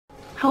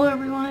Hello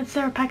everyone, it's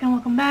Sarah Peck and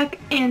welcome back.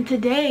 And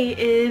today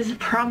is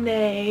prom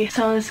day.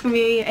 So this is going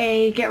to be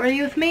a get ready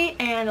with me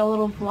and a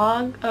little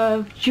vlog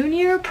of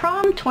junior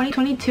prom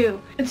 2022.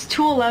 It's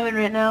 2:11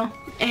 right now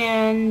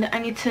and I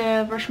need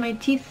to brush my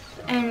teeth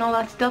and all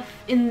that stuff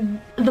in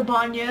the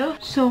banyo.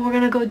 So we're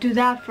going to go do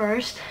that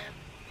first.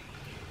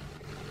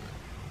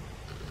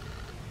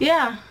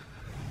 Yeah.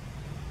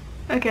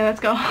 Okay, let's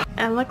go.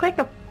 I look like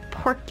a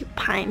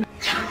porcupine.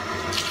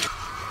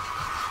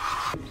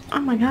 Oh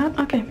my god,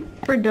 okay,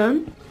 we're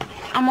done.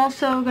 I'm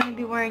also going to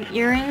be wearing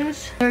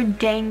earrings. They're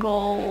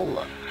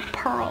dangle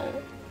pearl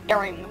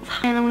earrings.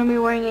 And I'm going to be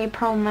wearing a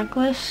pearl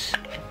necklace.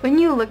 When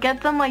you look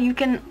at them, like, you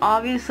can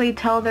obviously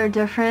tell they're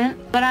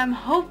different. But I'm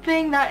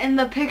hoping that in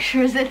the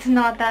pictures it's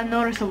not that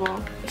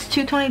noticeable. It's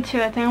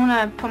 2:22, I think I'm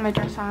going to put my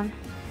dress on.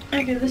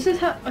 Okay, this is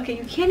how, okay,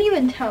 you can't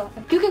even tell.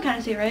 You can kind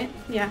of see, right?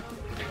 Yeah.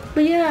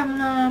 But yeah, I'm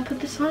going to put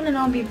this on and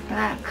I'll be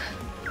back.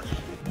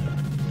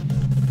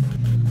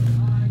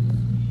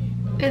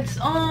 It's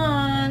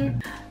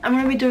on. I'm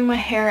gonna be doing my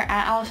hair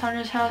at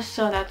Alessandra's house,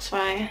 so that's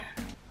why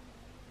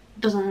it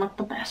doesn't look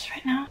the best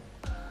right now.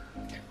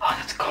 Oh,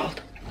 that's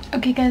cold.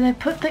 Okay guys, I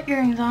put the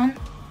earrings on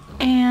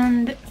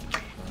and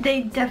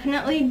they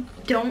definitely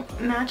don't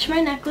match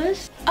my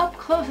necklace. Up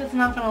close it's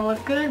not gonna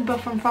look good, but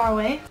from far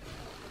away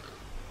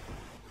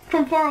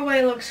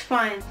it looks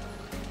fine.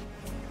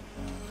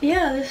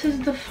 Yeah, this is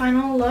the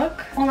final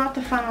look. Well, not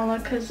the final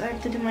look because I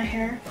have to do my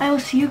hair. I will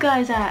see you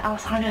guys at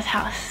Alessandra's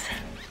house.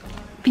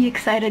 Be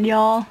excited,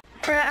 y'all.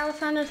 We're at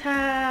Alessandra's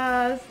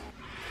house.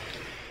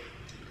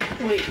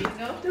 Wait, you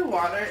know if the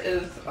water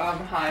is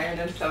higher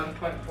than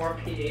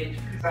 7.4 pH?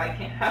 Because I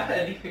can't have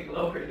anything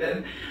lower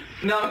than...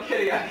 No, I'm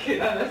kidding,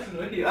 I'm messing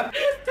with you. That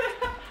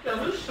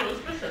was so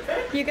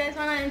specific. You guys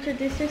want to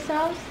introduce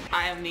yourselves?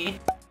 I am me.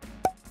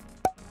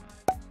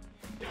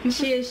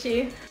 She is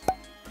she.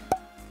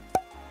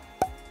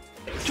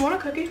 Do you want a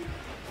cookie?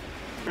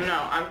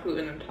 No, I'm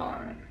gluten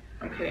intolerant.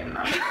 I'm kidding, I'm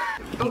not.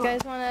 You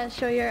guys want to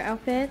show your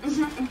outfits?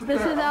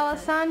 This is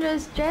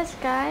Alessandra's dress,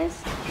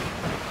 guys.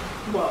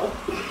 Whoa.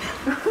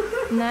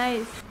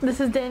 Nice. This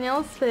is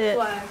Danielle's fit.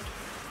 Black.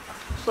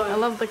 I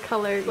love the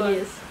color.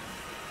 Yes.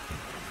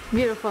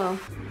 Beautiful.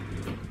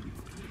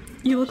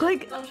 You look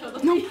like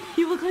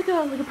you look like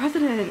a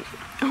president.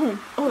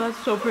 Oh,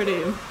 that's so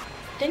pretty.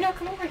 Danielle,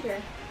 come over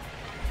here.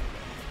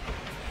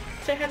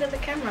 Say hi to the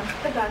camera.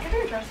 The back of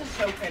your dress is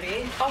so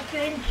pretty. Oh,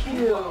 thank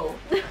you. Whoa.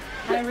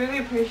 I really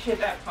appreciate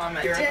that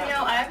comment.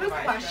 Danielle, I have a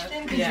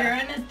question because you're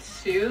in a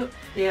suit.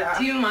 Yeah.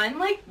 Do you mind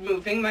like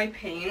moving my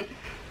paint?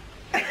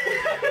 Do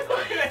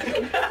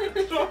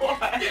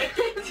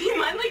you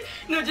mind like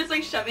just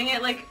like shoving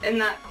it like in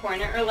that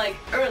corner or like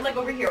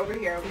over here?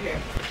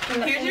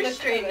 Here's your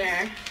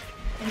straightener.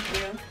 Thank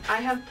you.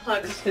 I have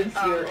plugs Since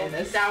you're in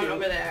a down suit.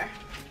 over there.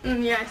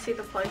 Yeah, I see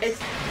the plugs.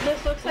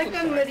 This looks like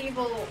a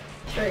medieval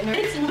straightener.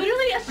 It's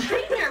literally a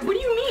straightener. What do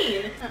you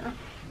mean?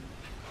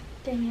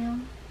 Danielle.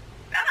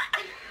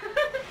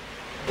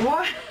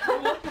 What?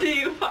 What do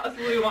you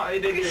possibly want me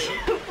to do?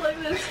 Plug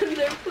this in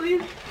there,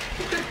 please.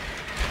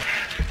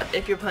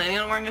 If you're planning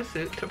on wearing a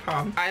suit to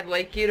prom, I'd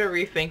like you to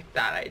rethink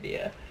that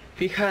idea.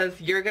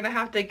 Because you're gonna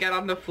have to get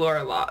on the floor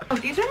a lot. Oh,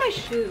 these are my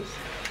shoes.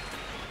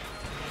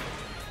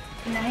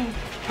 Nice.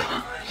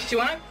 Do you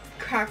want to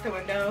crack the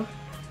window?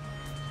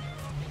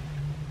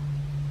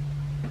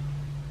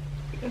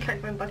 You can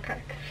crack my butt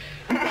crack.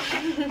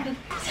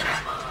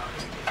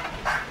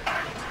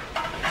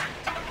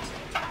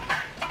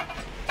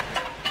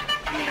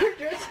 Your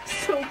dress is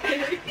so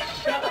big.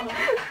 Shut up.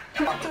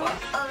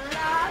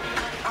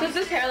 Does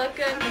this hair look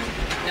good?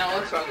 No, it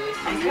looks ugly.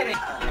 I'm kidding.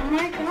 Oh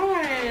my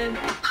god.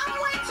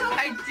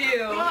 I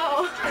do.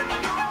 Oh.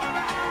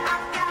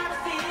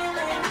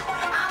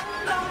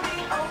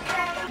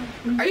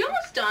 Are you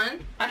almost done?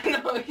 I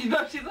know, you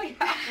know, she's like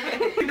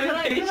halfway. Can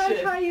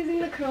I try using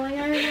the curling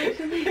iron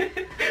actually?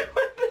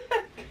 What the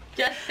heck?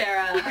 Just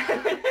Sarah.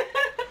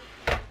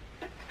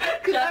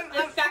 Just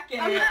a second.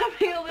 I'm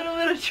having a little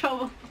bit of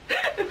trouble.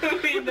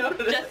 We know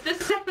this. Just a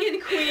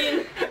second,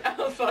 queen.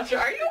 Alessandra,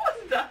 are you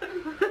almost done?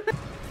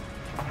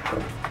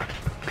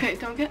 Okay,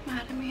 don't get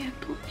mad at me. I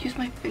use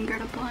my finger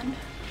to blend.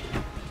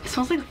 It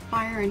smells like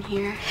fire in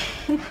here.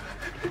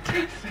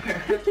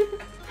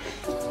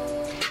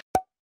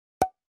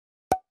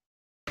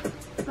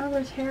 Oh,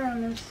 there's hair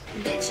on this.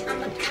 Bitch,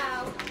 I'm a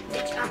cow.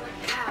 Bitch, I'm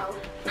a cow.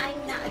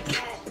 I'm not a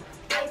cat.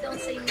 I don't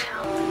say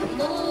meow.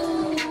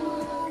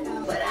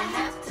 Moo. But I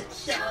have to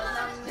show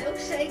them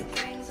milkshake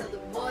brings all the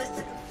boys to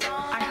the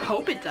phone. I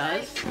hope it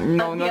does.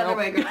 No, The other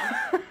way, girl.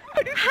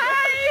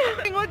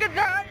 Hi! Look at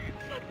that!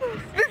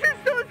 This is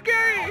so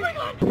scary! Oh my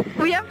god!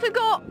 We have to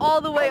go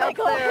all the way up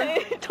there.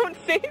 Don't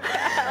say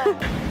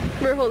that.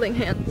 We're holding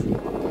hands.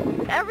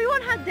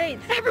 Everyone had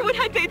dates. Everyone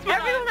had dates with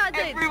Everyone us. had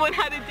dates. Everyone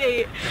had a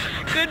date.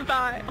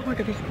 Goodbye. Oh my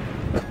goodness.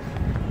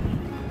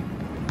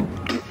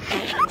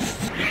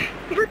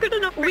 We're good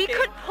enough for We dates.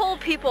 could pull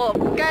people.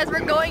 Guys,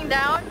 we're going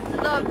down.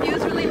 The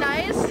view's really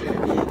nice.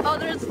 Oh,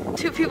 there's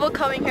 2 people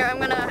coming here. I'm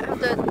gonna have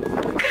to...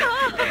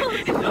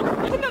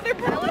 Another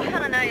That looks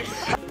kinda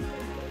nice.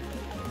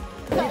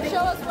 Show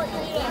us what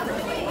you're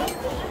eating.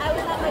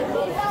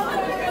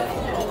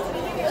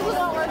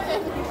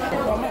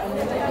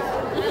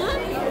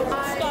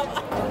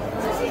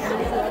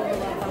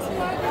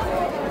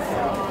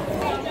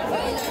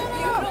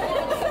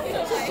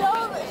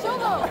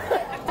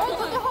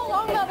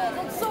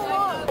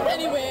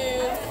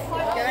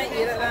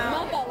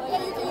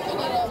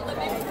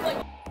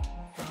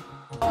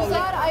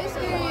 ice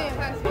cream.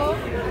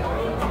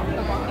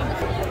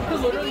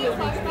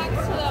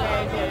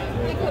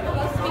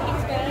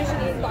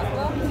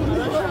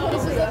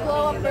 This is a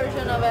blow-up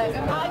version of it.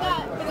 I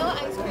got vanilla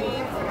ice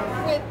cream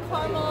with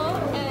caramel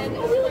and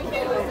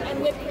sprinkles and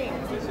whipped cream.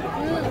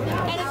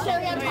 And a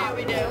cherry on top.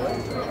 We do.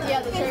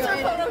 Yeah, the cherry. Insert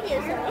photo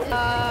here, Sarah.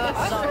 I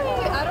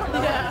don't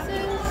know what this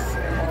is.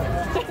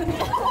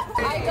 I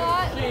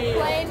got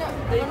plain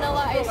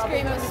vanilla ice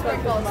cream with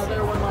sprinkles.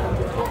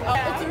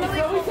 It's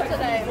really cold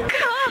today.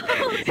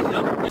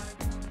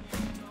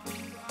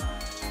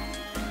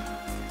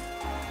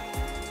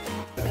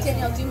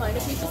 Danielle, do you mind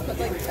if we just put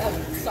like a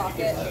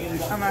socket?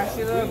 I'm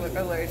actually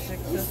allergic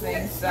to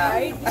things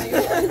that... It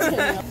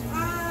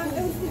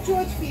was the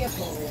George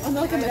vehicle. I'm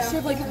like a mixture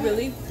of like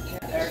really...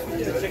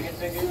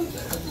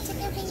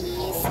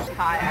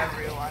 Hi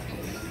everyone.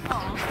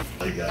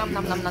 Nom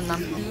nom nom nom nom.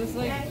 She was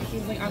like,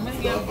 I'm gonna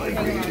get the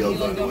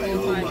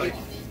whole time.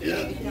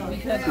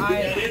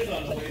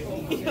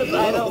 Because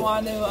I don't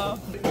want to,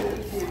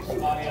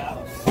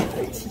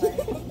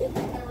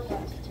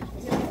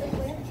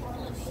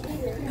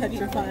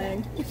 Petrifying.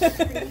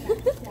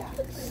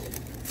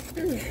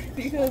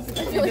 because I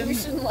feel like we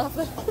shouldn't laugh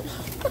at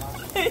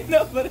I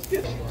know, but it's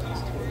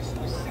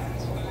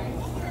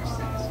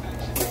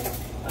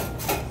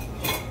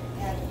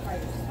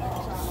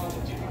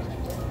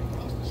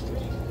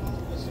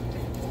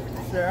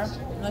Sarah,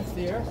 next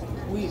year,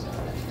 we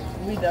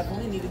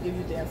definitely need to give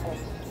you dance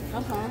lessons.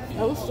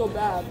 That was so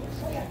bad.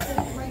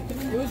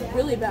 It was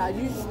really bad.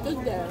 You just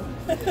stood there.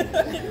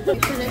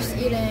 Finished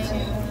eating.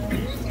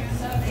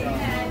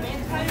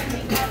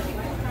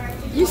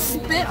 You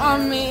spit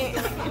on me.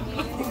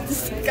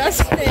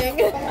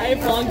 Disgusting. I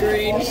have long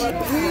range.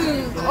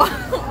 What?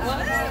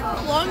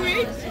 Long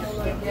range?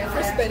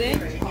 For spitting?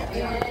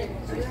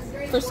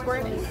 For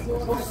squirting?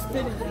 For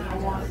spitting.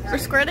 For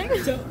squirting?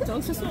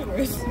 Don't twist my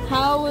words.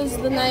 How was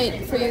the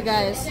night for you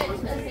guys?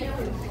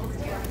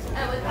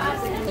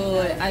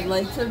 Oh, I'd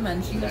like to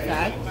mention the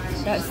fact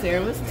that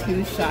Sarah was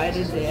too shy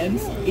to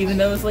dance, even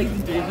though it was like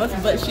the three of us,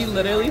 but she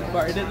literally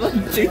farted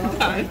like 2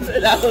 times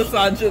in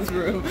Alessandra's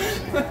room.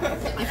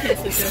 I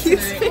can't sleep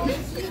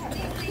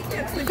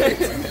yesterday.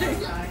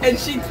 And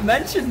she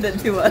mentioned it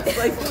to us,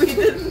 like we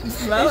didn't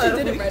smell it.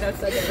 She did it right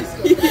outside the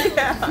door.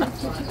 Yeah.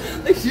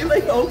 Like she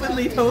like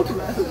openly told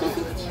us.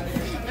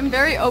 I'm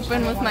very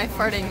open with my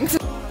farting.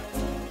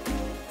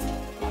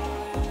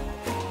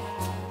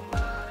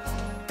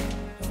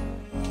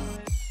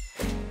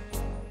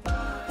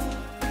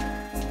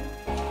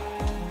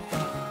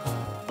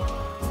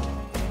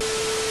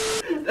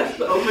 That's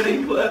the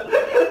opening clip.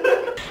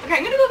 Okay,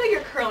 I'm gonna go get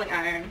your curling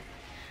iron.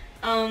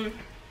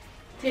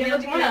 Danielle,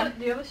 do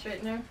you have a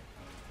straightener?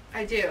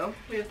 I do.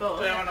 We have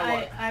both.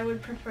 I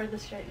would prefer the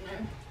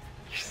straightener.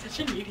 You're such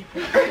a needy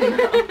person.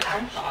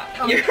 I'm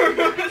hot. Your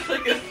room is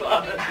like a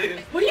sauna, dude.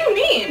 What do you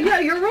mean? Yeah,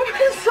 your room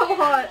is so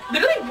hot.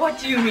 Literally, what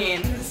do you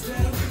mean?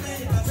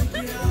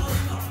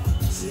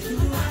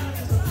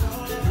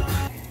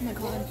 Oh my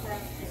god.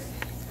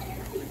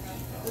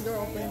 The door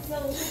open.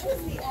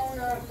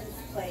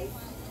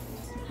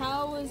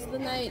 How was the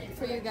night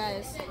for you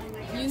guys?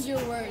 Use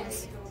your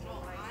words.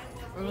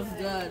 It was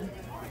good.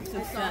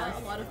 I saw a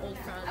lot of old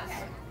friends,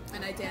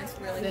 and I danced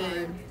really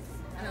hard,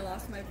 and I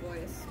lost my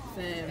voice,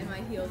 and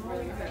my heels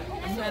really hurt.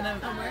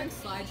 I'm wearing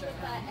slides right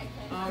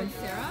now. But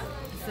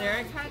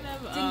Sarah kind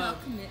of did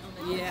not commit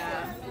on the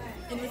yeah.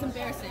 And it was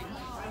embarrassing.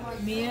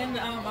 Me and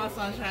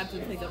Assange had to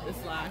pick up the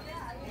slack.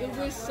 It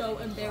was so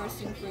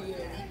embarrassing for you.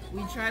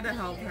 We tried to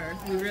help her.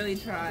 We really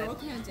tried. Girl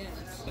can't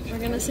dance. We're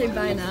gonna say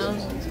bye now.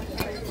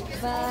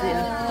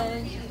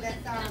 Bye.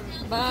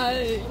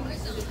 Bye.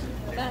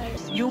 Bye.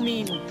 You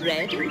mean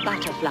bread and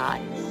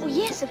butterflies? Oh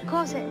yes, of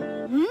course.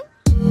 Hmm?